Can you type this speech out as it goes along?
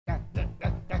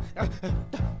All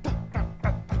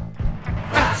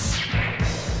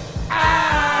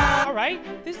right,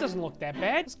 this doesn't look that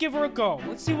bad. Let's give her a go.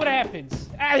 Let's see what happens.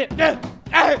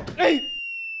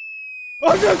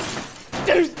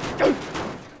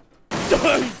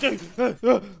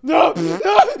 No!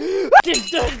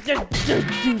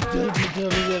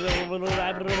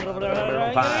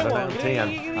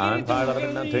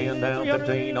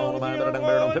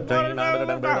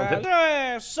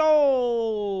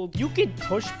 So you can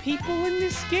push people in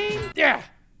this game? Yeah.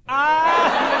 You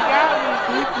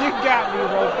got me,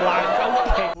 Roblox.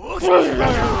 Okay.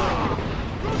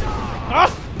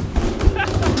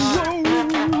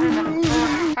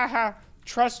 Haha.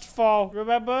 Trust fall.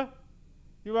 Remember?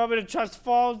 You remember the trust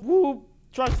fall? Woo!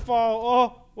 Trust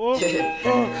fall.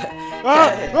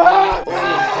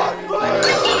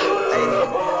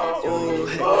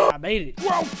 I made it.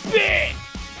 Whoa, big!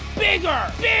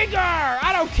 Bigger! Bigger!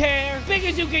 I don't care. Big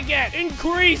as you can get.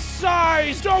 Increase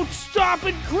size. Don't stop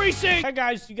increasing. Hey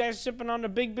guys, you guys sipping on the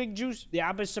big juice? Yeah,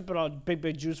 I've been sipping on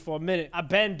big juice for a minute. I've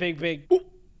been big. Ooh.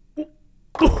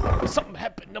 Something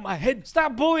happened to my head.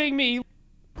 Stop bullying me.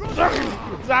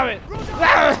 Stop it.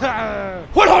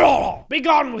 Be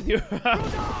gone with you.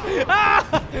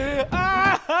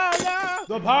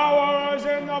 The power is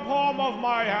in the palm of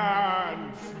my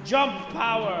hands. Jump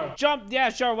power. Jump. Yeah,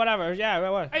 sure, whatever. Yeah,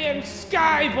 what? I am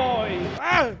Sky Boy.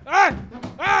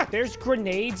 There's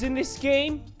grenades in this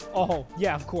game? Oh,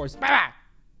 yeah, of course.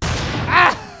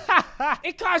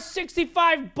 It costs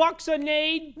 65 bucks a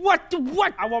nade. What?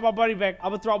 I want my money back.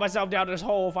 I'm gonna throw myself down this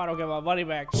hole if I don't get my money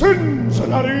back.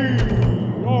 Cincinnati,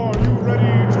 are you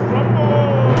ready to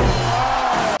rumble?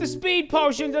 The speed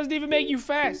potion doesn't even make you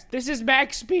fast. This is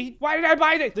max speed. Why did I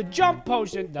buy this? The jump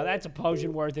potion. Now that's a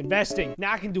potion worth investing.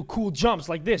 Now I can do cool jumps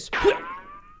like this.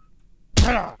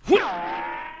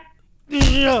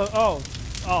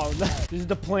 Oh, this is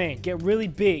the plan. Get really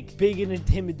big and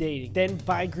intimidating. Then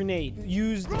buy grenade.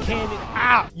 Use the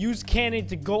cannon. Use cannon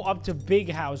to go up to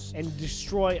big house and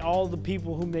destroy all the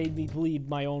people who made me bleed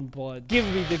my own blood. Give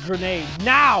me the grenade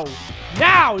now.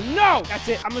 No. That's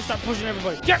it. I'm gonna start pushing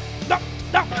everybody. No.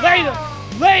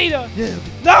 Later.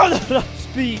 No.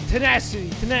 Speed, tenacity,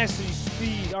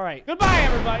 speed. All right. Goodbye,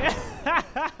 everybody.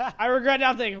 I regret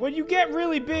nothing. When you get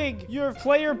really big, your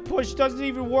player push doesn't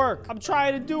even work. I'm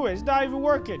trying to do it. It's not even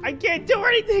working. I can't do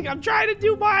anything. I'm trying to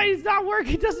do mine. It's not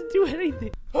working. It doesn't do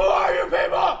anything. Who are you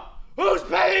people? Who's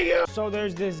paying you? So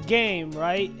there's this game,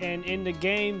 right? And in the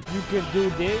game, you could do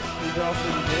this. You could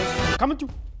also do this. Coming through.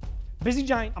 Busy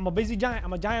giant. I'm a busy giant.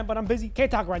 I'm a giant, but I'm busy.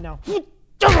 Can't talk right now.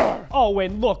 Oh,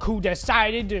 and look who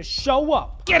decided to show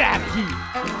up. Get out of here.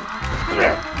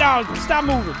 No, stop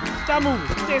moving. Stand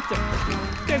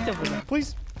still for that.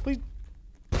 Please.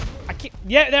 I can't.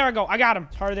 Yeah, there I go. I got him.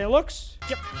 Harder than it looks.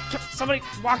 Yep. Somebody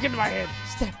walk into my head.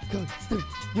 Step.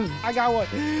 I got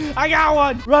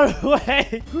one. Run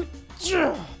away.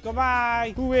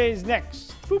 Goodbye. Who is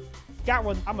next? Boop. Got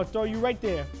one. I'm gonna throw you right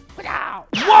there.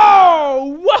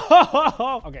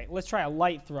 Whoa! Okay, let's try a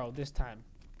light throw this time.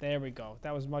 There we go.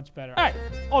 That was much better. All right.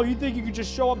 Oh, you think you could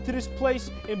just show up to this place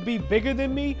and be bigger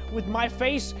than me with my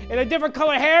face and a different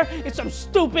color hair and some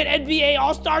stupid NBA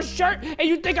All-Star shirt, and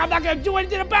you think I'm not gonna do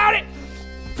anything about it?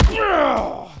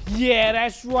 Yeah,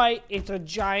 that's right. It's a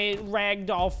giant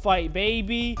ragdoll fight,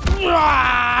 baby. The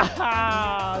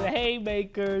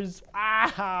haymakers.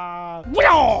 I'm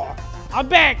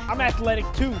back. I'm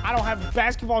athletic too. I don't have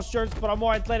basketball shirts, but I'm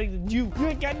more athletic than you. You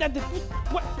ain't got nothing.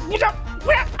 What?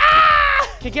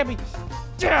 Can't get me.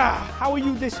 How are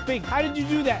you this big? How did you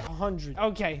do that? 100.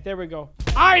 Okay, there we go.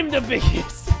 I'm the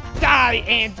biggest. Die,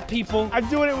 ant people. I'm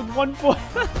doing it with 1 foot.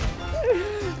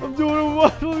 I'm doing it with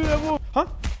 1 foot. Look at that move. Huh?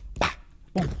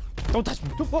 Boom. Don't touch me.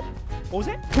 What was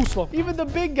that? Too slow. Even the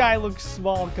big guy looks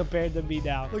small compared to me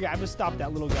now. Look, I'm gonna stop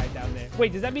that little guy down there.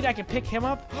 Wait, does that mean I can pick him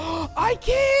up? I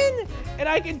can! And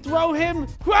I can throw him.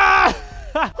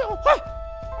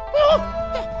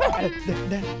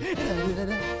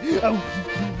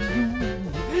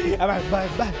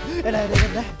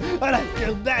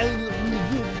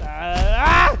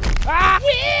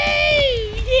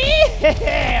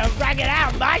 Yeah, rock it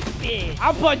out, mosh pit.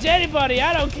 I'll punch anybody,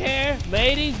 I don't care.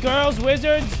 Ladies, girls,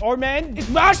 wizards, or men. It's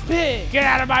mosh pit. Get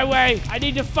out of my way. I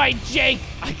need to fight Jake.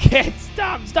 I can't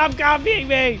stop. Stop copying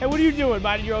me. Hey, what are you doing?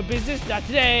 Minding your own business? Not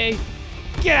today.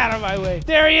 Get out of my way.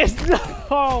 There he is.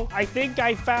 No. I think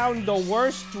I found the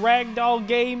worst ragdoll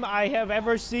game I have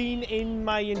ever seen in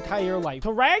my entire life. To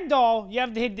ragdoll, you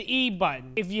have to hit the E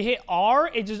button. If you hit R,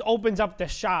 it just opens up the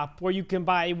shop where you can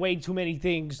buy way too many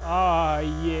things. Oh,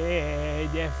 yeah,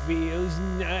 that feels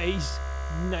nice.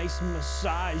 Nice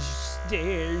massage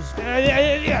stairs.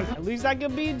 At least I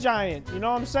can be a giant. You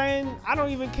know what I'm saying? I don't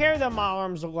even care that my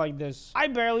arms look like this. I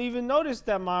barely even noticed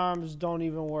that my arms don't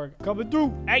even work. Coming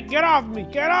through. Hey, get off me.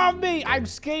 Get off me. I'm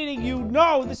skating you.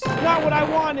 No, this is not what I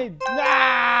wanted.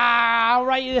 Ah,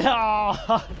 right.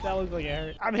 Oh, that looks like it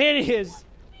hurt. I'm hideous.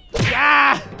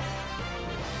 Ah!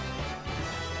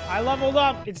 I leveled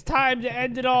up. It's time to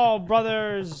end it all,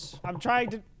 brothers. I'm trying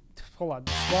to... Hold on.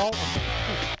 Small.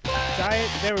 Giant.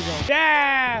 There we go.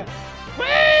 Yeah!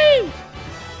 Woo!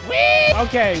 Whee!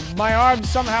 Okay, my arm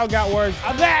somehow got worse.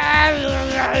 At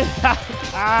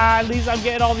least I'm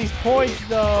getting all these points,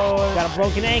 though. Got a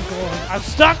broken ankle. I'm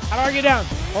stuck. How do I get down?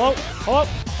 Hello? Hello?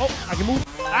 Oh, I can move.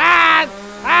 Ah!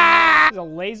 Ah! There's a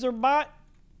laser bot?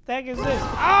 What the heck is this?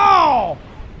 Oh!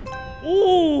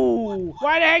 Ooh!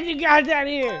 Why the heck you got that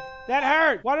here? That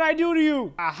hurt. What did I do to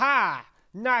you? Aha!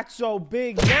 Not so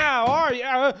big now, are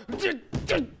you?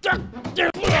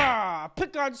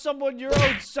 Pick on someone your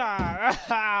own size.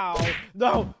 Ow.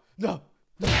 No. No.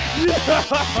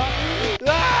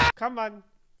 Come on.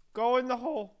 Go in the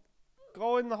hole.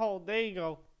 Go in the hole. There you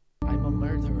go. I'm a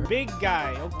murderer. Big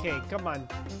guy. Okay, come on.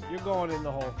 You're going in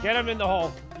the hole. Get him in the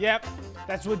hole. Yep.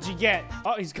 That's what you get.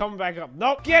 Oh, he's coming back up.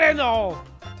 Nope. Get in the hole.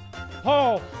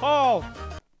 Hole. Hole.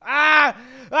 Ah.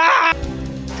 Ah.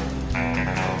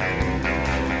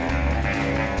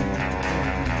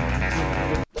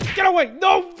 Get away!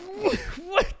 No!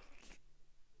 What?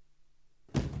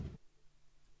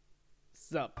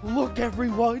 What's up? Look,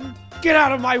 everyone! Get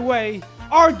out of my way!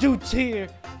 Our dude's here!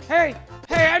 Hey!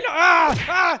 Hey, I know!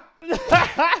 Ah!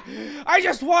 Ah! I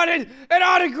just wanted an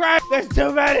autograph! There's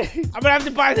too many! I'm gonna have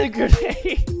to buy the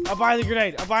grenade! I'll buy the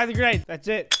grenade! I'll buy the grenade! That's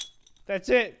it! That's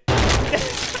it!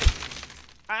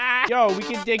 Ah. Yo, we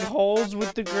can dig holes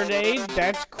with the grenade.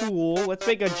 That's cool. Let's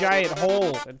make a giant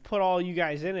hole and put all you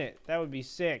guys in it. That would be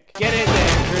sick. Get in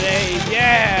there, grenade.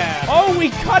 Yeah. Oh, we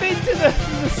cut into the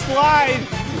slide.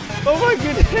 Oh my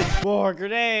goodness. More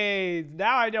grenades.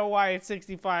 Now I know why it's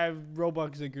 65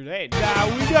 Robux a grenade. Now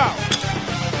we know.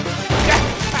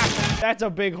 That's a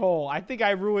big hole. I think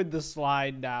I ruined the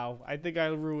slide now. I think I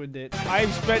ruined it.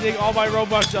 I'm spending all my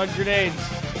Robux on grenades.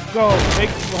 Go, make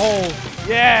the hole.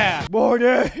 Yeah, more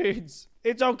grenades.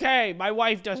 It's okay. My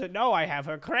wife doesn't know I have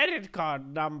her credit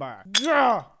card number.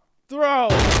 Throw.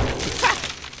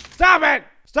 Stop it.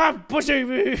 Stop pushing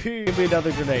me. Give me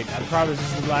another grenade. I promise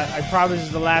this is the last. I promise this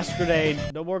is the last grenade.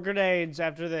 No more grenades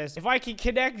after this. If I can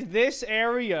connect this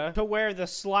area to where the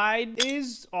slide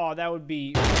is, oh, that would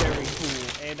be very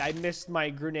cool. And I missed my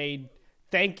grenade.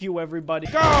 Thank you, everybody.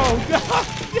 Go, go.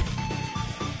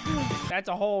 That's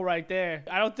a hole right there.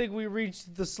 I don't think we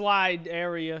reached the slide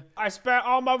area. I spent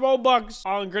all my Robux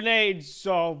on grenades,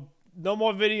 so no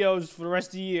more videos for the rest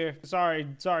of the year. Sorry,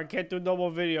 can't do no more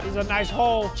videos. This is a nice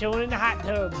hole. Chilling in the hot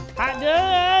tub. Hot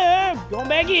tub! Going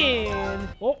back in.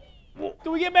 Oh,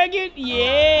 can we get back in?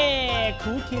 Yeah!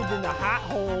 Cool kids in the hot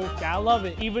hole. Gotta love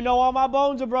it. Even though all my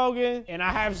bones are broken and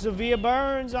I have severe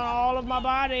burns on all of my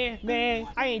body, man,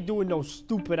 I ain't doing no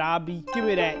stupid hobby. Give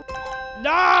me that.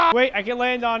 No! Wait, I can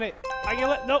land on it. I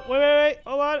can no, wait.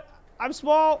 Hold on. I'm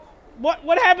small.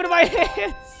 What happened to my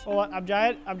hands? Hold on, I'm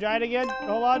giant again.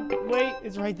 Hold on, wait,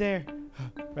 it's right there.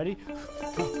 Ready?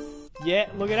 Yeah,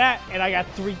 look at that. And I got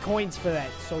 3 coins for that.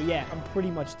 So yeah, I'm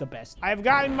pretty much the best. I've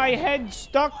gotten my head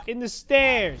stuck in the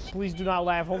stairs. Please do not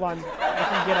laugh. Hold on. I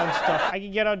can get unstuck. I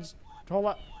can get on. Hold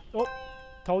on. Oh.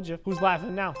 Told you. Who's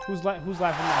laughing now? Who's laughing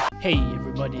now? Hey,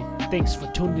 everybody. Thanks for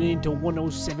tuning in to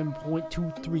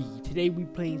 107.23. Today we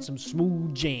playing some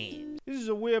smooth jams. This is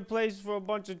a weird place for a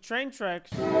bunch of train tracks.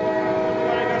 Why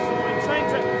I got so many train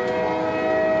tracks?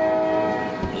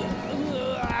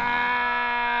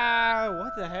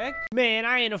 What the heck? Man,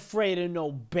 I ain't afraid of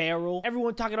no barrel.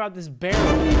 Everyone talking about this barrel.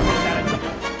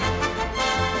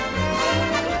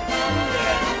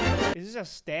 Is this a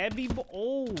stabby?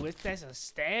 Oh, that's a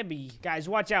stabby. Guys,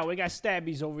 watch out. We got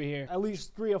stabbies over here. At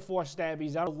least 3 or 4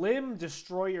 stabbies. A limb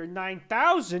destroyer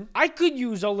 9,000. I could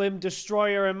use a limb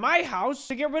destroyer in my house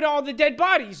to get rid of all the dead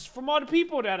bodies from all the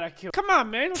people that I killed. Come on,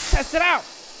 man. Let's test it out.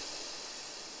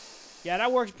 Yeah,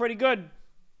 that works pretty good.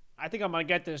 I think I'm gonna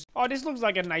get this. Oh, this looks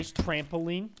like a nice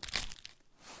trampoline.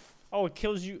 Oh, it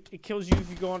kills you. It kills you if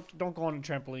you go on. Don't go on a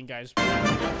trampoline, guys.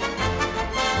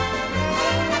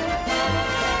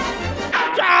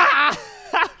 Ah!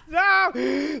 No!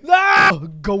 No!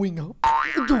 Going up.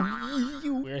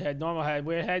 Weird head, normal head,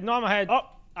 weird head, normal head. Oh,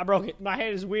 I broke it. My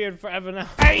head is weird forever now.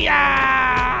 Hey-ya!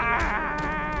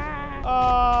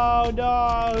 Oh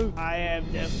no! I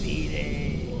am defeated.